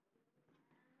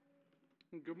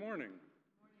Good morning.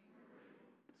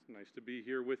 It's nice to be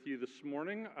here with you this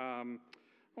morning. I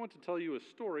want to tell you a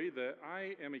story that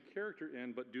I am a character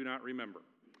in but do not remember.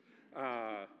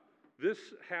 This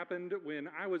happened when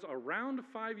I was around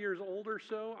 5 years old or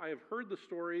so. I have heard the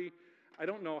story, I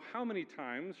don't know how many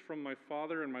times, from my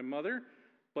father and my mother,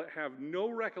 but have no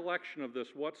recollection of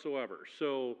this whatsoever.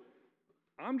 So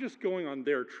I'm just going on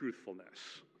their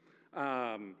truthfulness.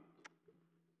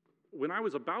 When I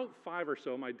was about 5 or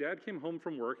so, my dad came home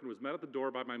from work and was met at the door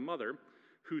by my mother,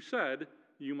 who said,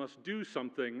 "You must do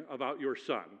something about your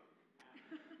son."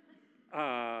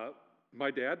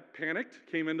 My dad panicked,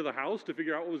 came into the house to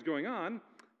figure out what was going on,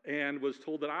 and was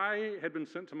told that I had been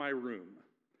sent to my room.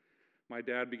 My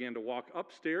dad began to walk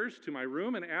upstairs to my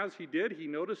room, and as he did, he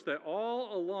noticed that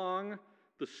all along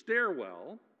the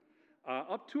stairwell,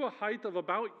 up to a height of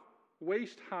about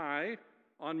waist high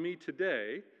on me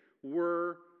today,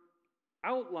 were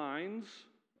outlines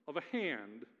of a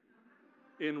hand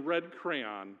in red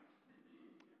crayon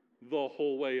the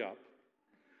whole way up.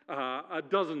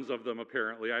 Dozens of them,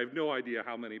 apparently. I have no idea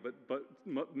how many,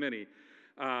 but many.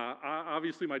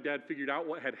 Obviously, my dad figured out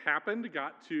what had happened,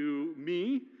 got to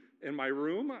me in my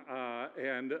room,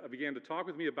 and began to talk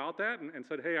with me about that, and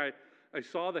said, "Hey, I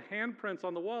saw the handprints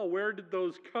on the wall. Where did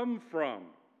those come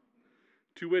from?"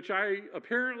 To which I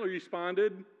apparently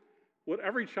responded what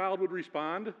every child would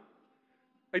respond: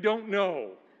 "I don't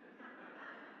know.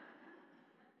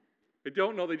 I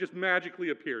don't know. They just magically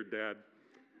appeared, Dad."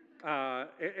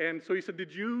 And so he said,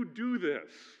 "Did you do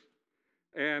this?"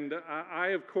 And I,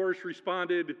 of course,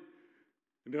 responded,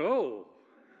 "No.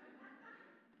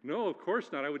 No, of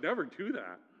course not. I would never do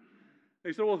that." And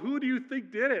he said, "Well, who do you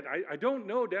think did it?" I don't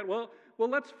know, Dad. Well,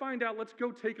 let's find out. Let's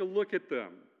go take a look at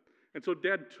them." And so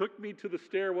Dad took me to the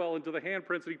stairwell and to the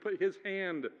handprints, and he put his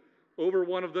hand over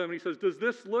one of them, and he says, "Does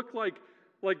this look like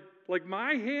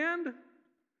my hand?"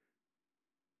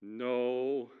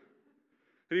 "No."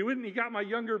 And he went and he got my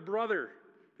younger brother,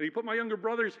 and he put my younger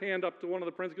brother's hand up to one of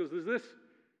the prints. He goes, Is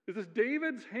this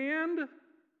David's hand?"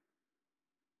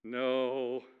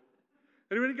 "No."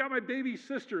 And he went and got my baby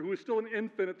sister, who was still an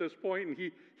infant at this point, and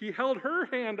he held her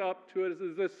hand up to it.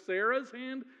 "Is this Sarah's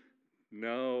hand?"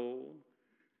 "No."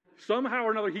 Somehow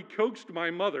or another, he coaxed my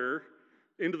mother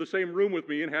into the same room with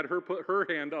me and had her put her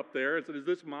hand up there and said, "Is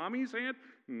this Mommy's hand?"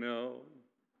 "No."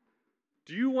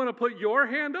 "Do you want to put your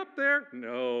hand up there?"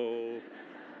 "No."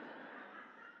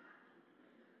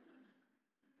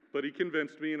 But he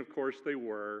convinced me, and of course they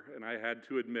were, and I had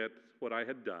to admit what I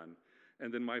had done.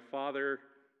 And then my father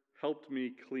helped me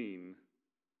clean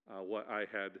what I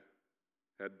had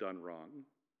done wrong.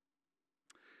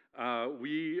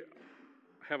 We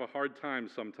have a hard time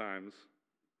sometimes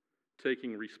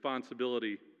taking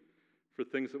responsibility for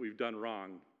things that we've done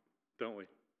wrong, don't we?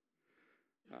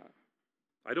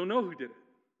 I don't know who did it.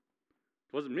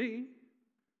 It wasn't me.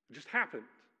 It just happened.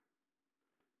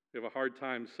 We have a hard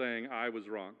time saying I was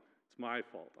wrong. It's my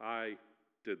fault. I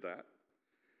did that.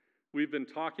 We've been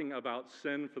talking about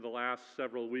sin for the last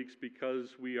several weeks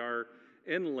because we are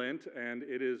in Lent, and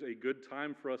it is a good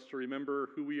time for us to remember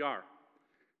who we are.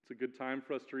 It's a good time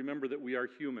for us to remember that we are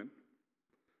human.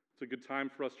 It's a good time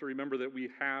for us to remember that we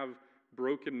have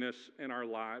brokenness in our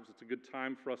lives. It's a good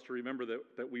time for us to remember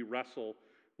that we wrestle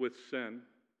with sin.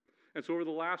 And so over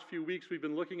the last few weeks, we've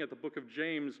been looking at the book of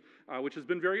James, which has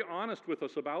been very honest with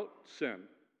us about sin.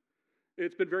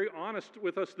 It's been very honest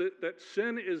with us that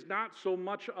sin is not so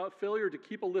much a failure to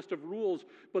keep a list of rules,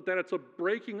 but that it's a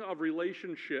breaking of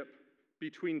relationship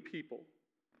between people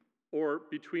or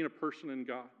between a person and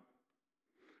God.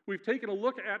 We've taken a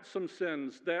look at some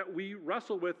sins that we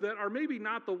wrestle with that are maybe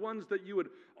not the ones that you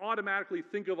would automatically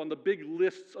think of on the big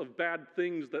lists of bad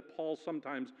things that Paul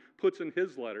sometimes puts in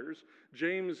his letters.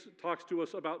 James talks to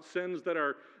us about sins that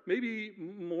are maybe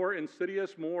more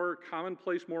insidious, more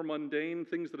commonplace, more mundane,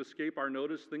 things that escape our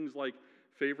notice, things like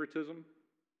favoritism,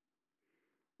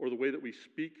 or the way that we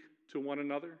speak to one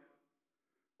another,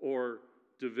 or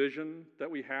division that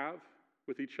we have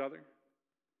with each other.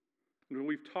 And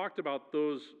we've talked about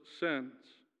those sins.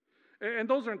 And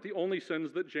those aren't the only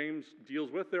sins that James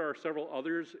deals with. There are several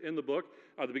others in the book.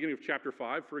 The beginning of chapter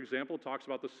 5, for example, talks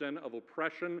about the sin of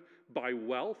oppression by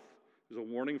wealth. There's a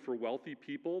warning for wealthy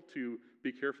people to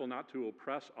be careful not to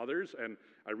oppress others. And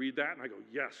I read that and I go,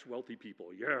 yes, wealthy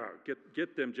people. Yeah,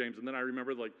 get them, James. And then I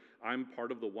remember, I'm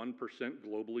part of the 1%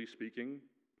 globally speaking,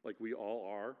 like we all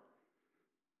are.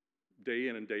 Day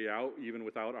in and day out, even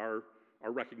without our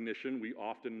recognition, we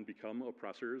often become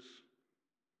oppressors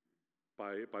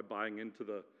by buying into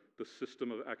the system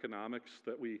of economics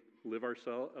that we live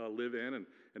in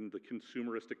and the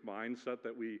consumeristic mindset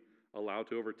that we allow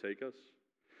to overtake us.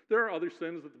 There are other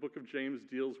sins that the book of James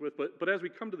deals with, but as we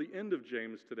come to the end of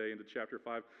James today into chapter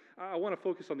 5, I want to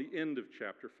focus on the end of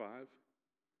chapter 5.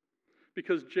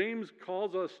 Because James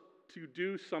calls us to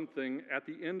do something at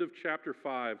the end of chapter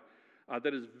 5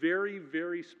 that is very,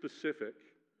 very specific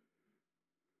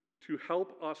to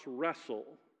help us wrestle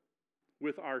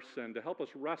with our sin, to help us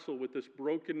wrestle with this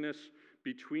brokenness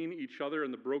between each other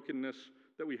and the brokenness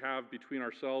that we have between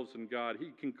ourselves and God.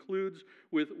 He concludes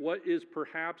with what is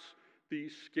perhaps the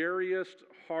scariest,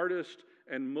 hardest,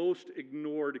 and most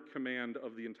ignored command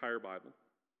of the entire Bible.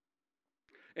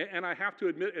 And I have to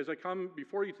admit, as I come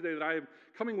before you today, that I am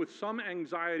coming with some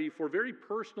anxiety for very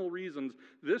personal reasons.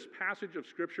 This passage of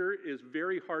Scripture is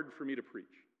very hard for me to preach.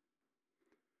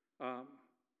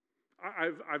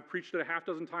 I've preached it a half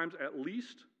dozen times at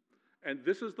least, and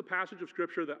this is the passage of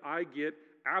Scripture that I get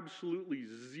absolutely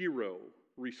zero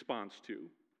response to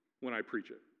when I preach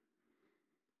it.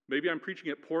 Maybe I'm preaching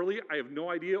it poorly, I have no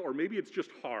idea, or maybe it's just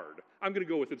hard. I'm going to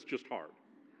go with it's just hard.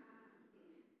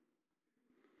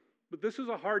 But this is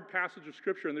a hard passage of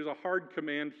Scripture, and there's a hard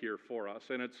command here for us,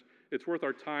 and it's worth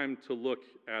our time to look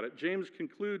at it. James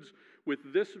concludes with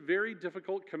this very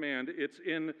difficult command. It's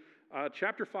in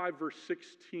chapter 5, verse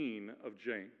 16 of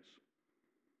James.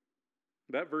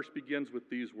 That verse begins with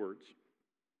these words.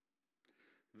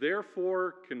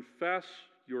 Therefore, confess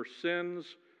your sins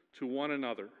to one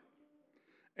another,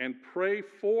 and pray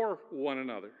for one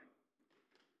another,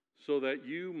 so that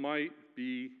you might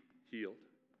be healed.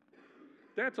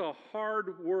 That's a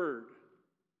hard word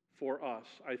for us,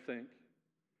 I think.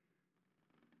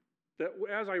 That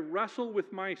as I wrestle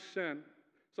with my sin,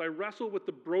 as I wrestle with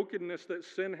the brokenness that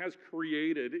sin has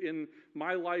created in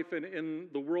my life and in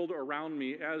the world around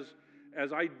me,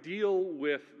 as I deal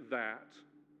with that,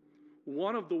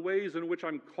 one of the ways in which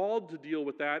I'm called to deal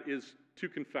with that is to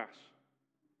confess.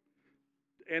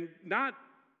 And not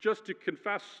just to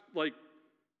confess like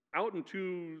out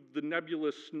into the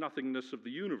nebulous nothingness of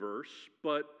the universe,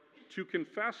 but to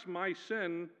confess my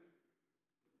sin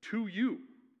to you.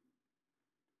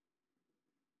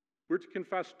 We're to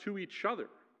confess to each other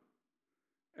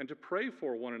and to pray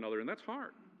for one another, and that's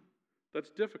hard. That's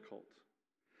difficult.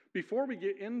 Before we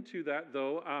get into that,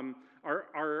 though,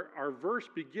 our verse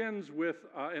begins with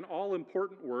an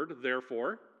all-important word,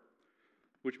 therefore,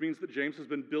 which means that James has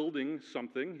been building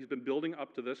something. He's been building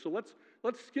up to this. So let's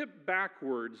skip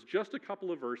backwards just a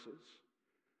couple of verses.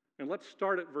 And let's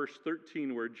start at verse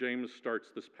 13 where James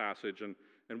starts this passage,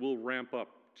 and we'll ramp up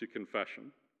to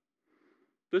confession.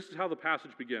 This is how the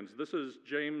passage begins. This is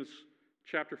James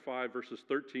chapter 5, verses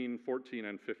 13, 14,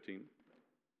 and 15.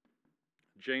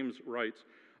 James writes,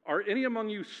 "Are any among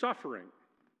you suffering?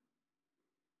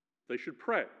 They should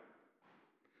pray.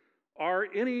 Are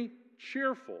any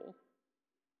cheerful?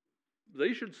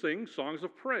 They should sing songs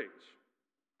of praise.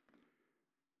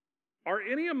 Are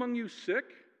any among you sick?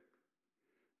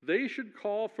 They should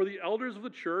call for the elders of the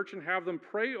church and have them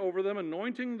pray over them,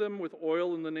 anointing them with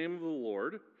oil in the name of the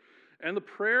Lord. And the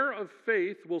prayer of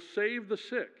faith will save the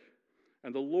sick,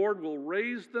 and the Lord will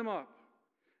raise them up,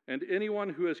 and anyone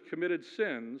who has committed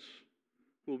sins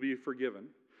will be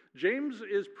forgiven." James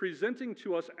is presenting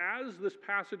to us, as this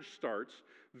passage starts,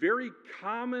 very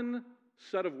common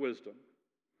set of wisdom.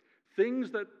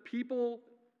 Things that people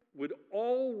would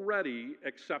already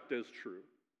accept as true.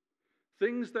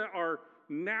 Things that are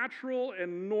natural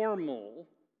and normal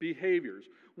behaviors.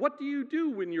 What do you do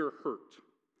when you're hurt?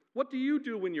 What do you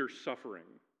do when you're suffering?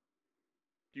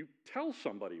 You tell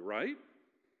somebody, right?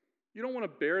 You don't want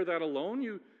to bear that alone.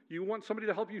 You want somebody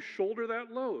to help you shoulder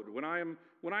that load. When I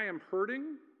am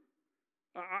hurting,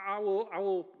 I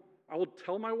will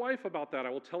tell my wife about that. I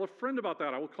will tell a friend about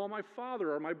that. I will call my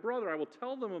father or my brother. I will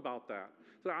tell them about that.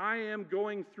 That I am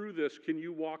going through this. Can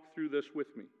you walk through this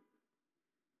with me?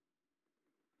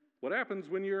 What happens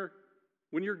when you're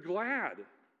glad,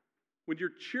 when you're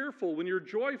cheerful, when you're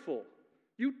joyful?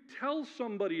 You tell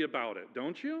somebody about it,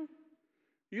 don't you?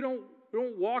 You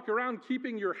don't walk around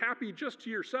keeping your happy just to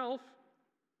yourself.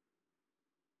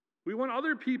 We want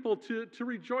other people to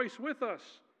rejoice with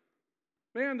us.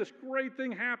 Man, this great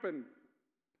thing happened.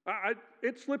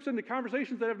 It slips into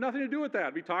conversations that have nothing to do with that.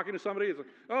 I'd be talking to somebody, it's like,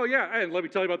 oh yeah, and let me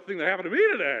tell you about the thing that happened to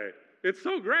me today. It's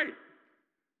so great.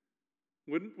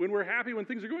 When we're happy, when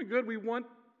things are going good, we want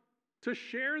to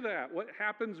share that. What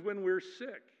happens when we're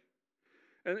sick?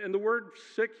 And the word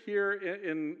sick here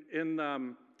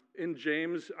in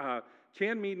James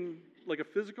can mean like a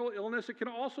physical illness. It can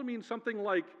also mean something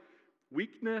like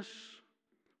weakness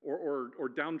or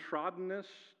downtroddenness,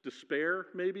 despair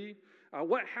maybe.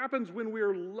 What happens when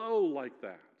we're low like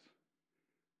that?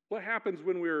 What happens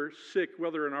when we're sick,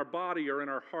 whether in our body or in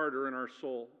our heart or in our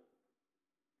soul?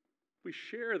 We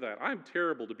share that. I'm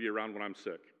terrible to be around when I'm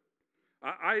sick.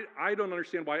 I don't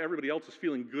understand why everybody else is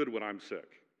feeling good when I'm sick.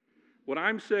 When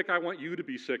I'm sick, I want you to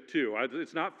be sick too.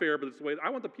 It's not fair, but it's the way. I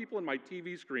want the people in my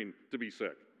TV screen to be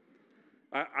sick.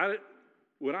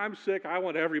 When I'm sick, I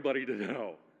want everybody to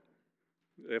know.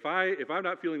 If I'm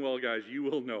not feeling well, guys, you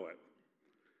will know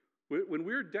it. When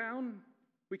we're down,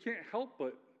 we can't help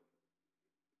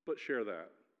but share that.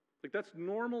 Like, that's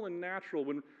normal and natural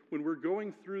when we're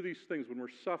going through these things, when we're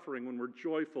suffering, when we're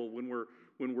joyful, when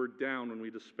we're down, when we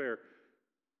despair.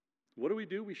 What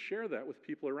do? We share that with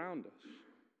people around us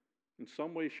in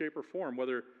some way, shape, or form,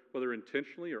 whether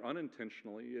intentionally or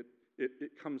unintentionally.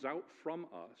 It comes out from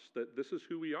us that this is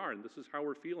who we are, and this is how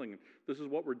we're feeling, and this is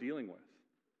what we're dealing with.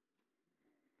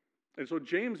 And so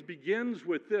James begins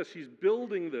with this. He's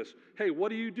building this. Hey, what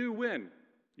do you do when?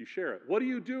 You share it. What do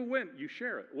you do when? You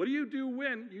share it. What do you do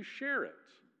when? You share it.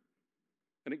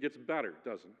 And it gets better,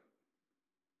 doesn't it?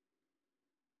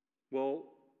 Well,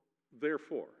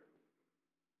 therefore,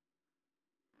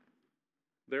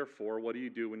 what do you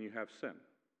do when you have sin?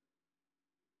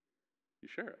 You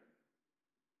share it.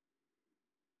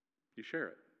 You share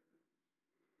it.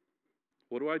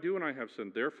 What do I do when I have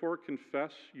sin? Therefore,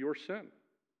 confess your sin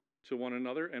to one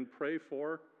another and pray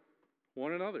for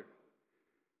one another.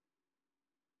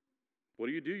 What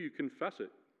do? You confess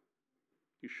it.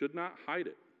 You should not hide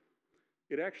it.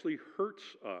 It actually hurts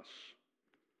us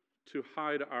to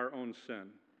hide our own sin.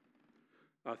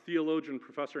 Theologian,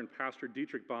 professor, and pastor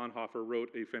Dietrich Bonhoeffer wrote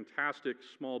a fantastic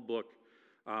small book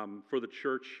for the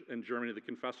church in Germany, the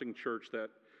Confessing Church, that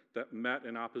met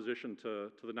in opposition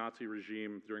to the Nazi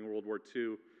regime during World War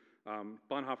II.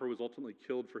 Bonhoeffer was ultimately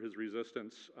killed for his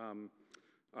resistance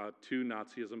to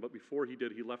Nazism, but before he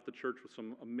did, he left the church with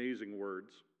some amazing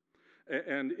words.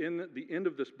 And in the end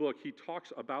of this book, he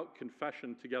talks about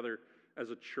confession together as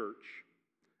a church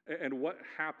and what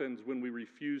happens when we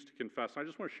refuse to confess. And I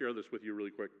just want to share this with you really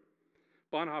quick.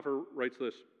 Bonhoeffer writes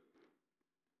this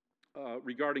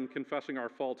regarding confessing our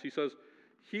faults. He says,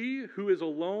 "He who is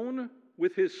alone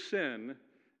with his sin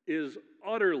is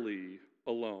utterly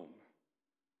alone.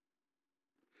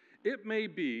 It may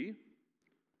be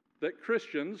that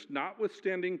Christians,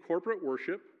 notwithstanding corporate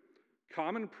worship,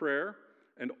 common prayer,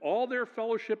 and all their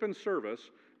fellowship and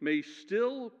service, may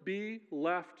still be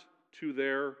left to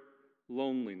their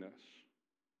loneliness.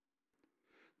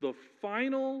 The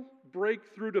final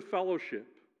breakthrough to fellowship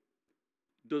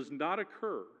does not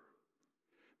occur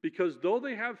because though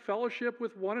they have fellowship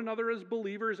with one another as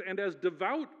believers and as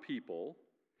devout people,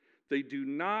 they do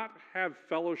not have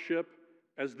fellowship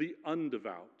as the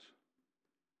undevout,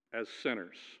 as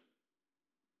sinners.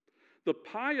 The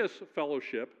pious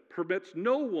fellowship permits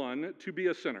no one to be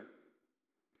a sinner.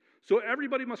 So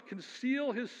everybody must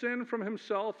conceal his sin from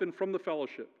himself and from the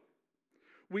fellowship.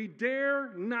 We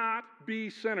dare not be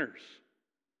sinners.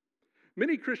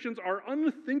 Many Christians are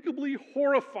unthinkably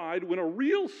horrified when a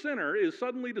real sinner is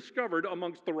suddenly discovered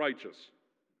amongst the righteous.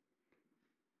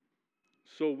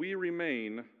 So we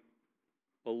remain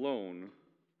alone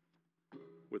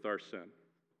with our sin."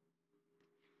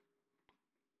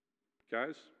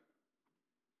 Guys,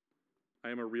 I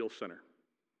am a real sinner.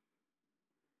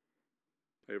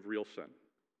 I have real sin.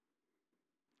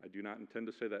 I do not intend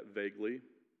to say that vaguely.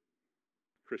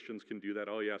 Christians can do that.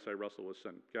 Oh, yes, I wrestle with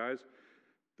sin. Guys,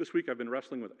 this week I've been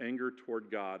wrestling with anger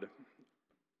toward God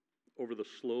over the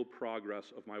slow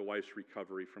progress of my wife's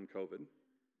recovery from COVID.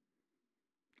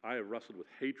 I have wrestled with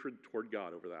hatred toward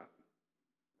God over that.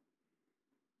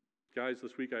 Guys,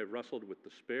 this week I have wrestled with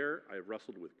despair. I have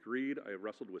wrestled with greed. I have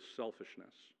wrestled with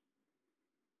selfishness.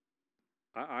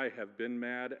 I have been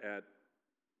mad at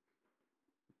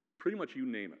pretty much you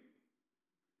name it.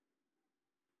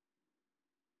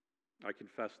 I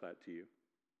confess that to you.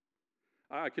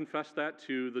 I confessed that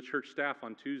to the church staff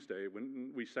on Tuesday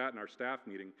when we sat in our staff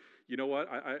meeting. You know what?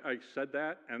 I said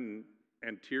that, and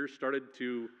tears started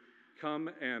to come,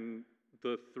 and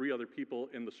the three other people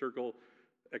in the circle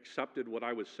accepted what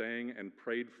I was saying and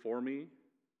prayed for me.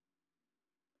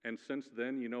 And since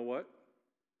then, you know what?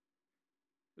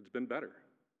 It's been better.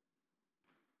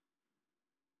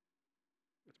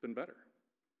 It's been better.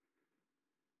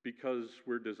 Because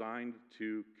we're designed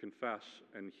to confess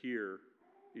and hear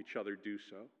each other do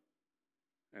so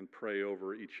and pray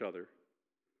over each other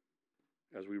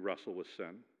as we wrestle with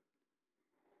sin.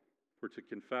 We're to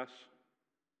confess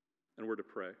and we're to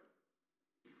pray.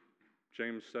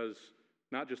 James says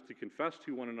not just to confess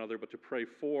to one another, but to pray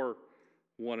for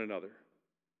one another.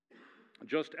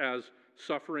 Just as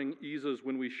suffering eases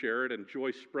when we share it and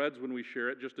joy spreads when we share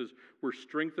it, just as we're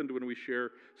strengthened when we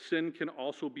share, sin can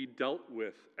also be dealt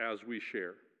with as we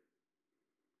share.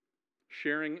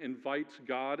 Sharing invites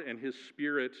God and His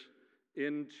Spirit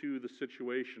into the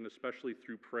situation, especially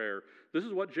through prayer. This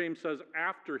is what James says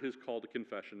after his call to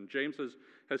confession. James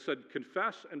has said,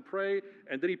 confess and pray,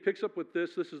 and then he picks up with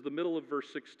this. This is the middle of verse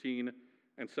 16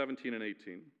 and 17 and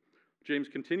 18. James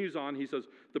continues on. He says,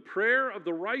 the prayer of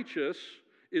the righteous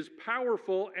is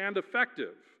powerful and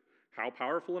effective. How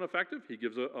powerful and effective? He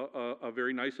gives a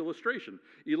very nice illustration.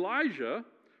 Elijah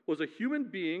was a human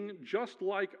being just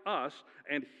like us,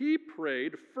 and he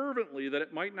prayed fervently that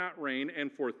it might not rain,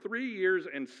 and for 3 years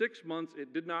and 6 months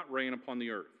it did not rain upon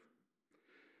the earth.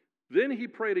 Then he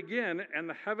prayed again, and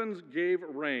the heavens gave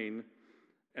rain,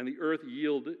 and the earth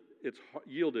yielded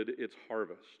its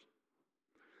harvest.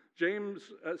 James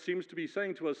seems to be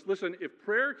saying to us, listen, if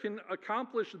prayer can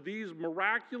accomplish these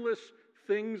miraculous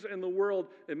things in the world,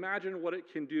 imagine what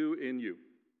it can do in you.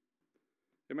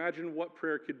 Imagine what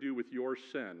prayer could do with your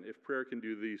sin if prayer can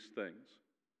do these things.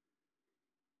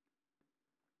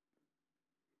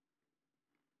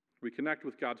 We connect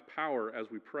with God's power as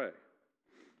we pray.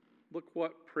 Look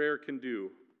what prayer can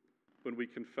do when we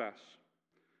confess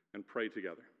and pray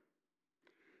together.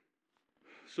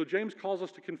 So James calls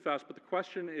us to confess, but the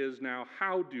question is now,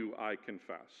 how do I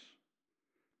confess?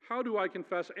 How do I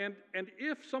confess? And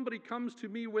if somebody comes to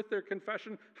me with their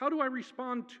confession, how do I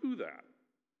respond to that?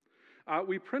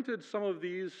 We printed some of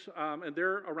these, and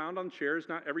they're around on chairs.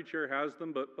 Not every chair has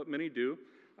them, but many do.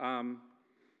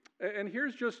 And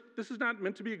here's this is not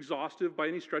meant to be exhaustive by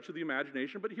any stretch of the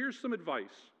imagination, but here's some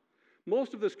advice.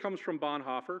 Most of this comes from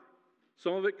Bonhoeffer.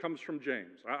 Some of it comes from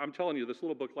James. I'm telling you, this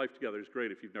little book, Life Together, is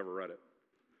great if you've never read it.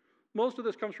 Most of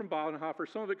this comes from Bonhoeffer.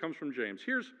 Some of it comes from James.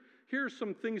 Here's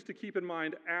some things to keep in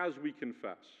mind as we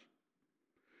confess.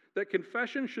 That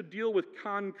confession should deal with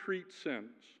concrete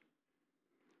sins.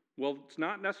 Well, it's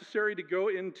not necessary to go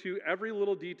into every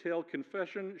little detail.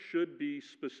 Confession should be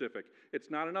specific.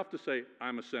 It's not enough to say,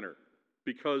 I'm a sinner,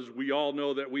 because we all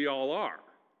know that we all are.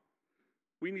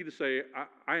 We need to say,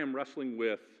 I am wrestling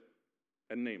with,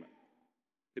 and name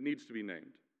it. It needs to be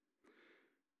named.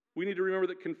 We need to remember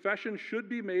that confession should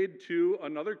be made to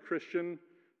another Christian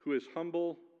who is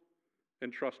humble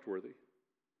and trustworthy.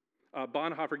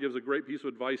 Bonhoeffer gives a great piece of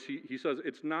advice. He says,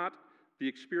 it's not the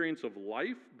experience of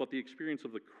life, but the experience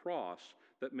of the cross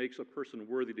that makes a person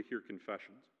worthy to hear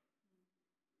confessions.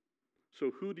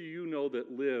 So who do you know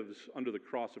that lives under the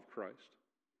cross of Christ?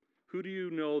 Who do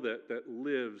you know that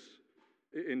lives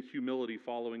in humility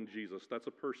following Jesus? That's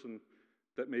a person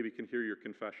that maybe can hear your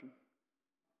confession.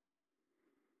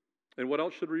 And what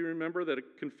else should we remember? That a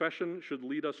confession should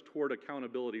lead us toward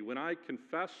accountability. When I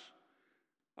confess,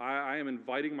 I am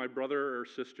inviting my brother or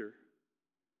sister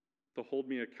to hold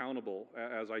me accountable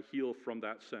as I heal from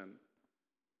that sin.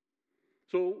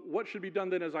 So what should be done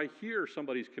then as I hear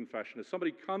somebody's confession? As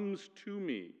somebody comes to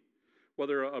me,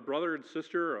 whether a brother and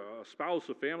sister, a spouse,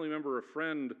 a family member, a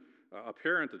friend, a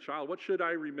parent, a child, what should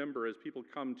I remember as people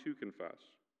come to confess?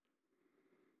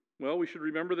 Well, we should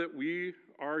remember that we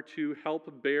are to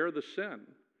help bear the sin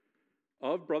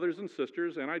of brothers and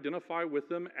sisters and identify with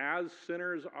them as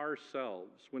sinners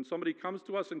ourselves. When somebody comes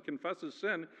to us and confesses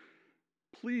sin,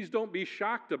 please don't be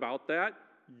shocked about that.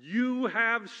 You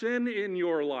have sin in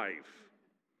your life.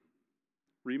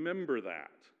 Remember that.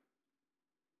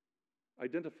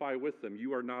 Identify with them.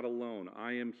 You are not alone.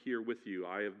 I am here with you.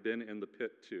 I have been in the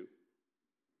pit too.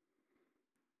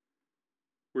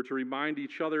 We're to remind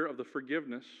each other of the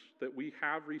forgiveness that we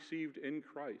have received in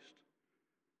Christ.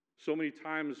 So many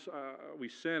times we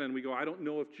sin and we go, I don't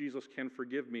know if Jesus can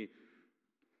forgive me.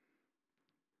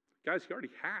 Guys, He already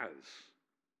has.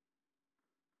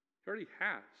 He already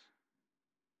has.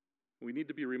 We need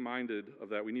to be reminded of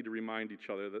that. We need to remind each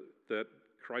other that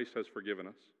Christ has forgiven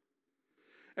us.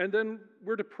 And then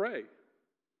we're to pray.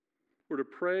 We're to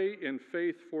pray in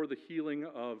faith for the healing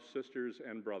of sisters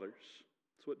and brothers.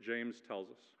 That's what James tells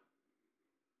us.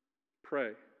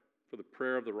 Pray, for the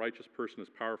prayer of the righteous person is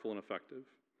powerful and effective.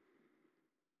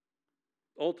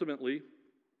 Ultimately,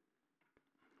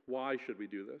 why should we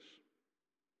do this?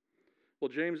 Well,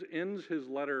 James ends his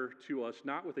letter to us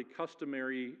not with a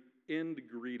customary end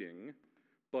greeting,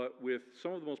 but with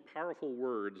some of the most powerful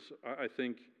words, I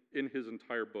think, in his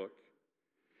entire book.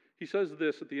 He says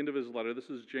this at the end of his letter. This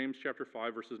is James chapter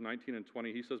 5, verses 19 and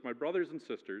 20. He says, my brothers and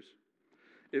sisters,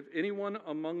 if anyone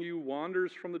among you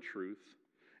wanders from the truth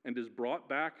and is brought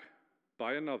back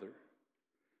by another,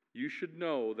 you should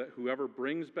know that whoever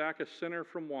brings back a sinner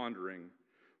from wandering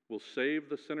will save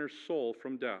the sinner's soul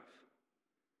from death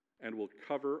and will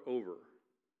cover over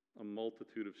a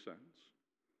multitude of sins.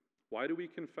 Why do we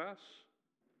confess?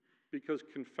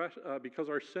 Because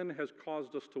our sin has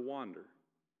caused us to wander.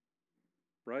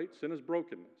 Right? Sin is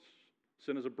brokenness.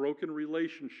 Sin is a broken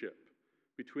relationship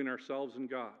between ourselves and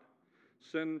God.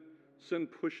 Sin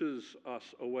pushes us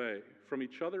away from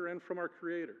each other and from our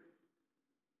Creator.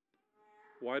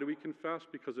 Why do we confess?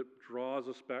 Because it draws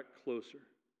us back closer.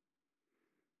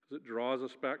 Because it draws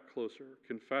us back closer.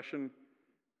 Confession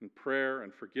and prayer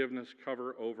and forgiveness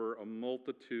cover over a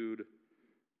multitude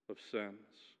of sins.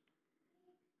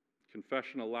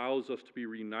 Confession allows us to be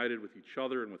reunited with each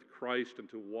other and with Christ and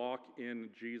to walk in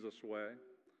Jesus' way.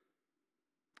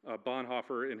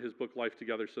 Bonhoeffer, in his book Life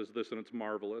Together, says this, and it's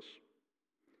marvelous.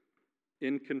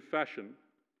 In confession,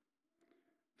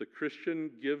 the Christian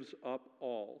gives up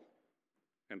all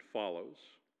and follows.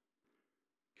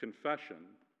 Confession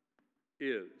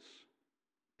is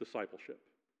discipleship.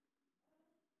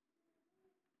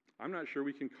 I'm not sure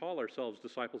we can call ourselves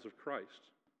disciples of Christ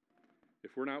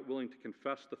if we're not willing to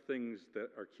confess the things that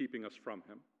are keeping us from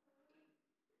Him.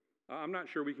 I'm not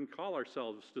sure we can call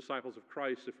ourselves disciples of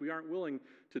Christ if we aren't willing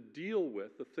to deal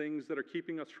with the things that are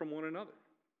keeping us from one another.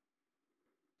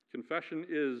 Confession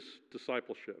is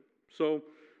discipleship. So,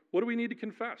 what do we need to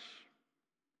confess?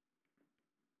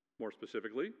 More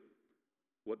specifically,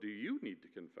 what do you need to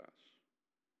confess?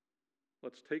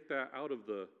 Let's take that out of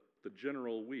the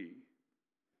general we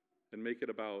and make it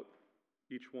about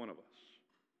each one of us.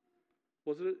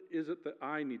 What is it that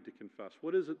I need to confess?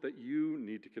 What is it that you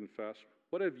need to confess?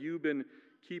 What have you been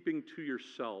keeping to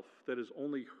yourself that is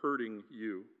only hurting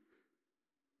you?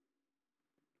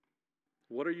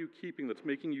 What are you keeping that's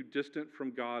making you distant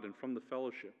from God and from the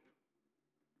fellowship?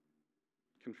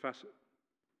 Confess it.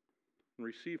 And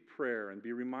receive prayer and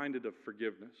be reminded of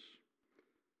forgiveness.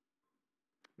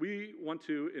 We want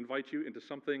to invite you into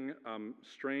something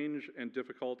strange and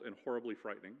difficult and horribly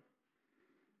frightening.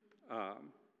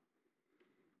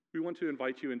 We want to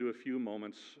invite you into a few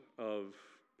moments of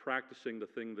practicing the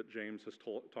thing that James has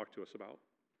talked to us about.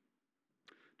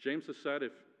 James has said,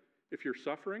 if you're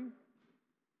suffering,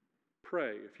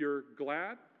 pray. If you're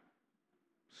glad,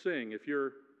 sing. If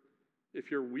you're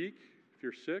weak, if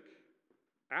you're sick,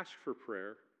 ask for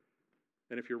prayer.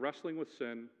 And if you're wrestling with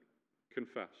sin,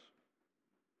 confess.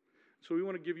 So we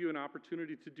want to give you an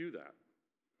opportunity to do that.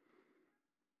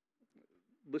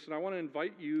 Listen, I want to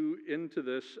invite you into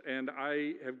this, and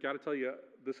I have got to tell you,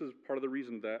 this is part of the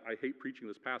reason that I hate preaching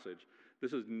this passage.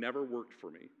 This has never worked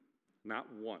for me, not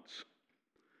once.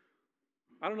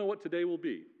 I don't know what today will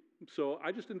be. So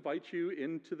I just invite you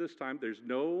into this time. There's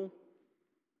no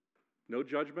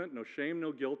judgment, no shame,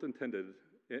 no guilt intended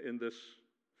in this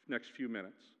next few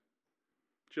minutes.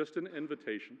 Just an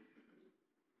invitation.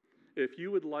 If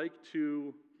you would like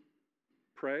to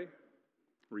pray,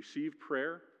 receive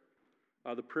prayer,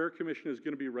 the prayer commission is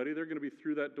going to be ready. They're going to be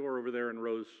through that door over there in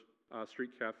Rose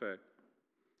Street Cafe.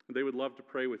 And they would love to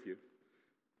pray with you.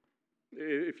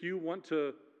 If you want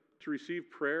to receive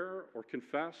prayer or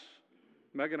confess,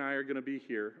 Meg and I are going to be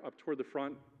here up toward the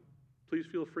front. Please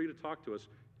feel free to talk to us.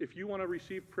 If you want to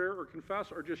receive prayer or confess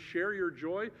or just share your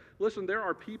joy, listen, there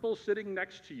are people sitting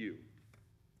next to you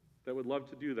that would love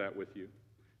to do that with you.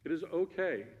 It is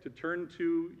okay to turn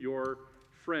to your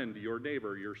friend, your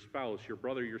neighbor, your spouse, your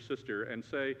brother, your sister, and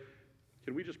say,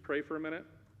 can we just pray for a minute?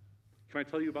 Can I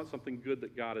tell you about something good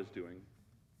that God is doing?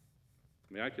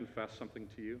 May I confess something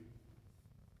to you?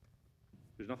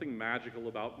 There's nothing magical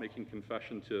about making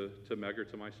confession to Meg or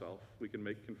to myself. We can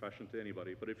make confession to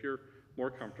anybody, but if you're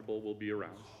more comfortable, we'll be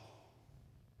around.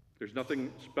 There's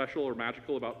nothing special or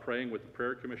magical about praying with the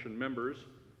prayer commission members.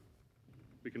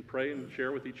 We can pray and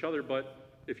share with each other, but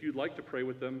if you'd like to pray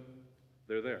with them,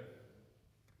 they're there.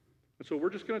 And so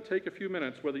we're just going to take a few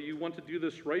minutes, whether you want to do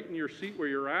this right in your seat where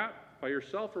you're at by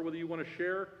yourself or whether you want to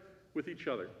share with each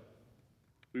other.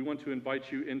 We want to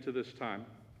invite you into this time.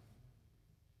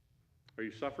 Are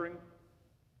you suffering?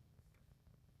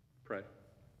 Pray.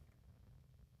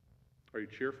 Are you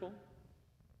cheerful?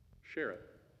 Share it.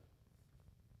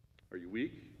 Are you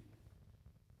weak?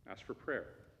 Ask for prayer.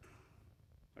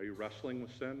 Are you wrestling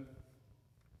with sin?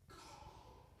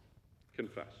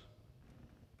 Confess.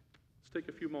 Let's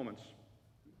take a few moments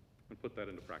and put that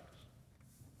into practice.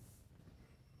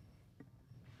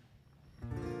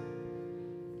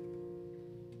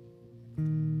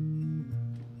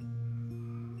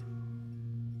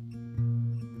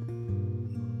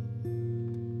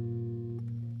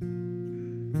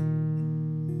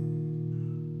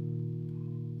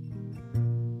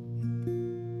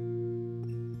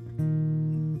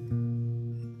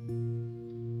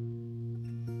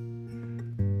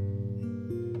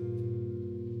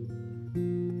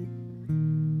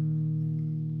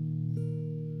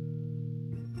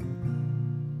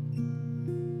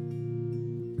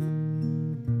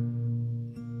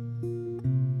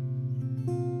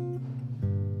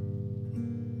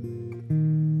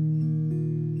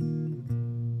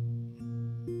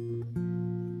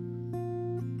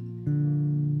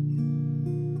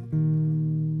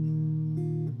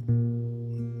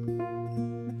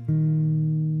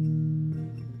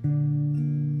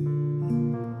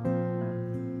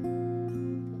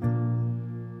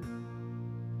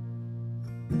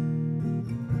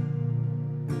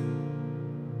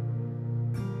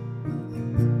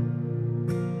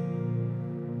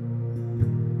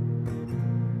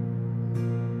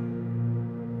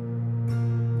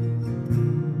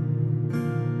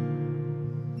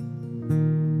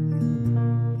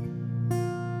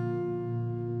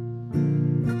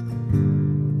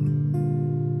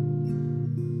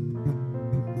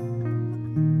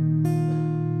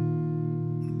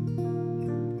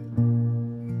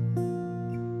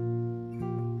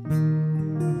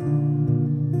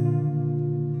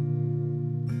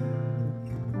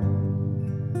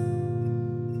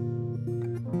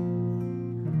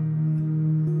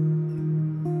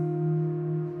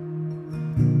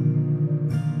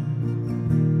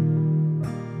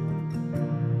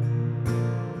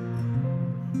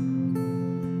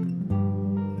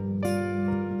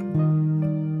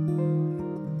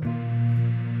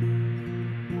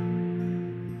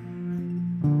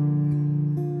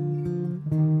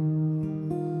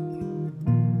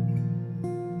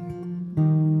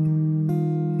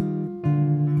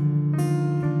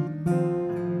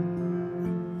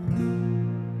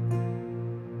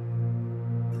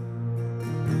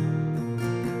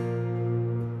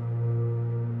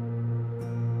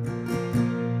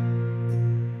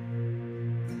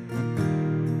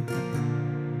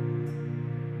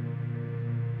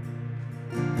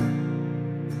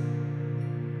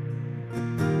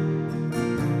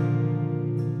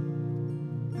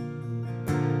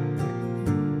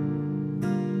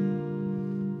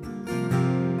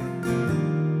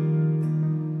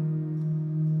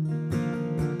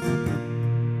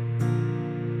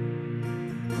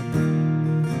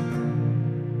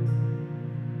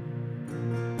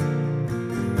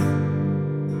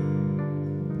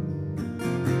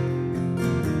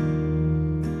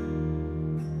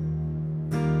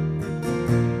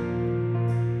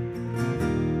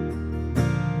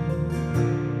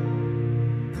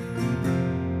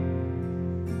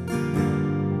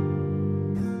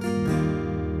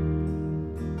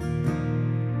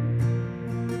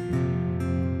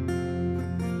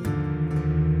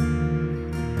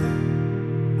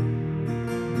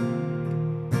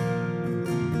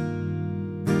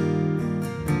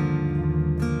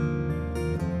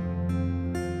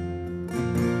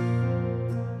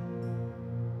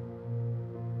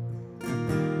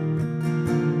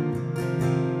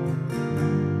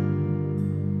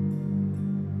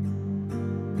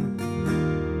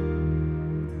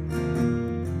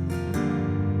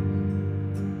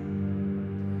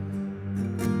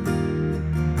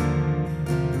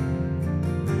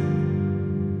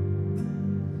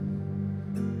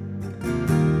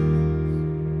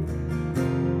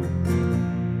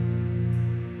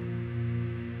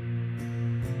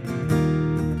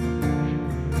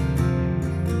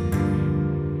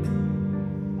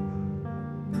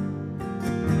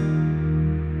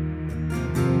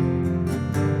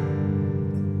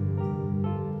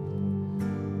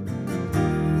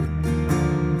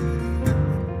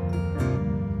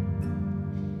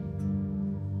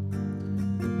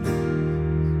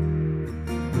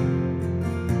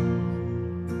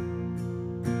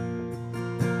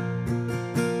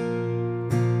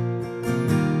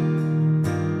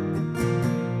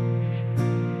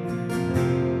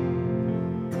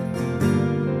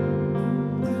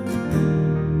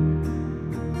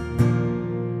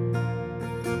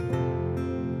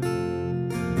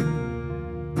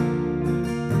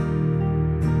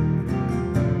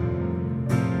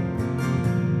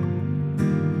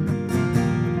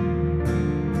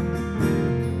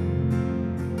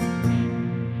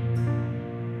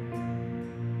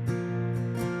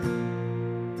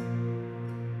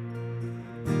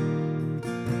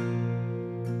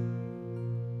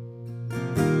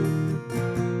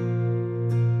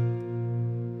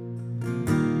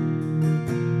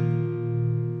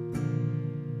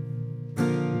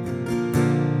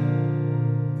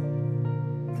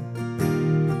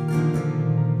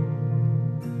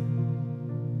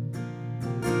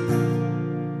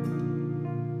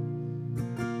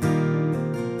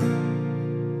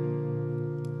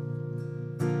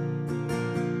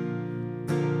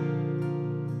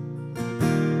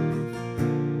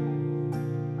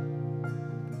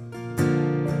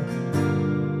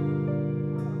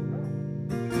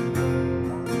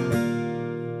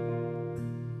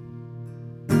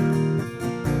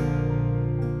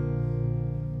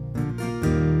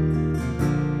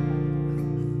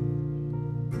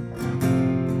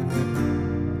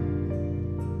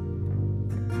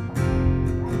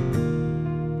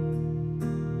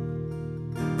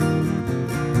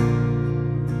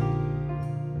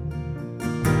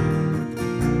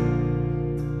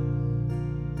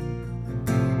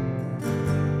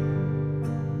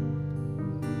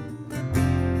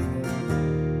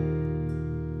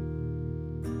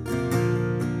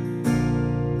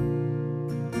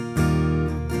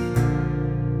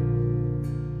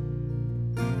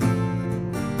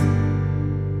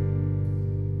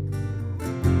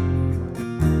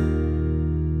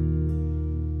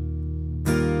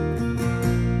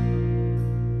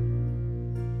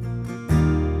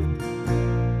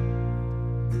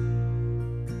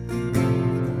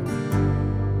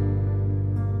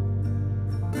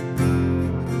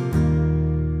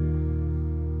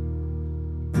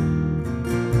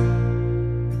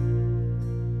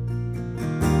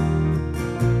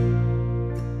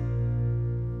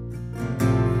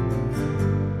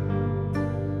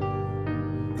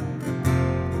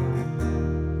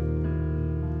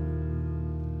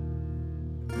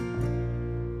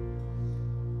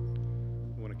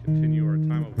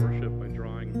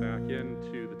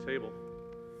 the table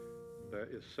that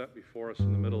is set before us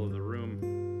in the middle of the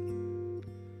room.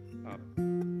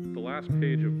 The last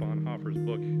page of Bonhoeffer's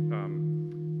book,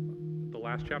 the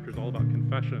last chapter is all about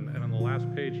confession, and on the last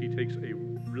page he takes a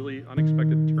really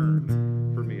unexpected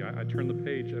turn for me. I turned the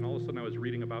page, and all of a sudden I was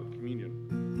reading about communion.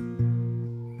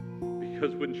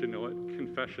 Because wouldn't you know it,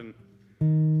 confession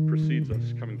precedes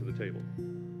us coming to the table.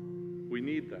 We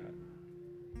need that.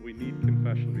 We need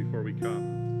confession before we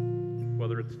come,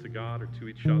 whether it's to God or to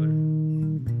each other.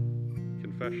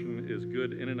 Confession is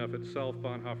good in and of itself,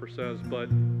 Bonhoeffer says, but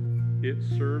it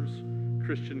serves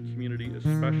Christian community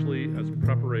especially as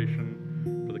preparation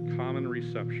for the common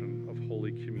reception of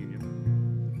Holy Communion,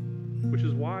 which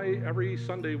is why every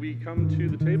Sunday we come to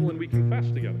the table and we confess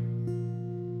together.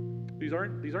 These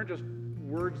aren't just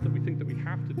words that we think that we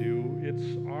have to do.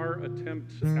 It's our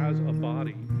attempt as a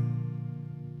body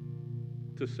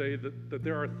to say that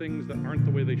there are things that aren't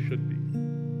the way they should be.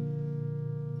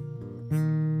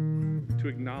 To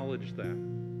acknowledge that.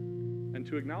 And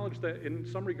to acknowledge that in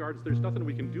some regards there's nothing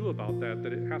we can do about that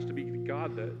it has to be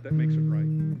God that makes it right.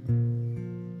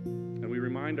 And we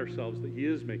remind ourselves that He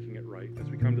is making it right as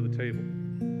we come to the table.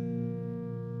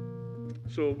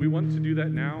 So we want to do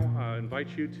that now. I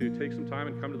invite you to take some time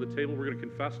and come to the table. We're going to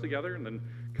confess together and then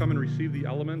come and receive the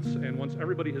elements. And once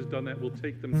everybody has done that, we'll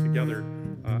take them together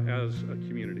as a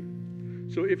community.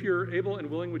 So if you're able and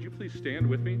willing, would you please stand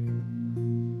with me?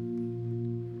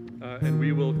 And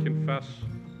we will confess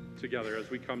together as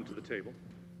we come to the table.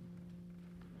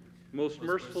 Most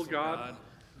merciful God,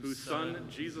 whose Son,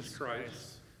 Jesus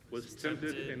Christ, was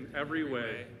tempted in every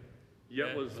way,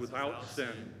 yet was without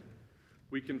sin,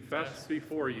 we confess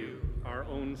before you our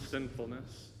own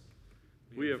sinfulness.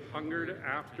 We have hungered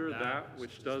after that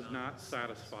which does not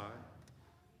satisfy.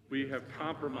 We have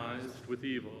compromised with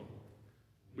evil.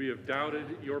 We have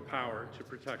doubted your power to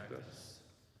protect us.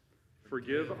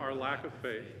 Forgive our lack of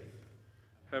faith.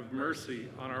 Have mercy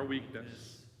on our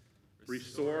weakness.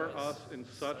 Restore us in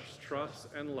such trust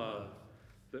and love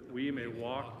that we may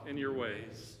walk in your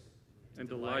ways and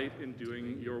delight in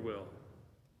doing your will.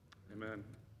 Amen.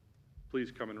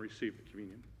 Please come and receive the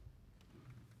communion.